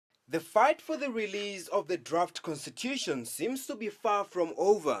The fight for the release of the draft constitution seems to be far from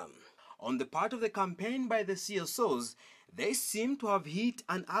over. On the part of the campaign by the CSOs, they seem to have hit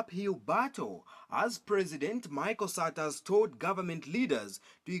an uphill battle as President Michael Sata has told government leaders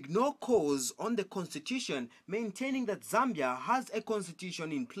to ignore calls on the constitution, maintaining that Zambia has a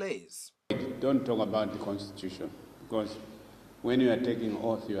constitution in place. Don't talk about the constitution, because when you are taking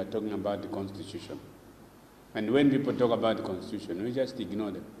oath, you are talking about the constitution. And when people talk about the constitution, we just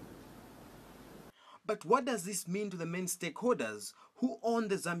ignore them. But what does this mean to the main stakeholders who own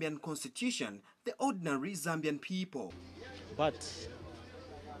the Zambian constitution, the ordinary Zambian people? But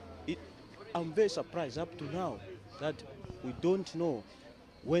I'm very surprised up to now that we don't know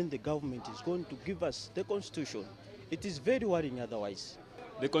when the government is going to give us the constitution. It is very worrying otherwise.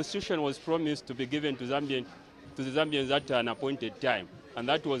 The constitution was promised to be given to the Zambians at an appointed time, and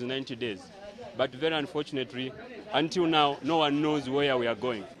that was 90 days. But very unfortunately, until now, no one knows where we are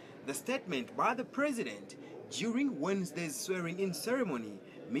going. The statement by the president during Wednesday's swearing-in ceremony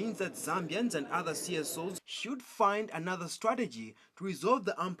means that Zambians and other CSOs should find another strategy to resolve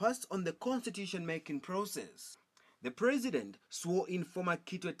the impasse on the constitution-making process. The president swore in former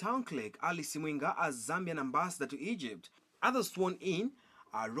Kitwe town clerk Ali Simwinga as Zambian ambassador to Egypt. Others sworn in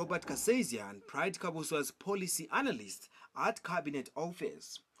are Robert Kasezia and Pride Kabuso as policy analyst at Cabinet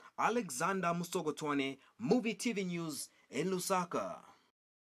Office. Alexander Musogotwane, Muvi TV News in Lusaka.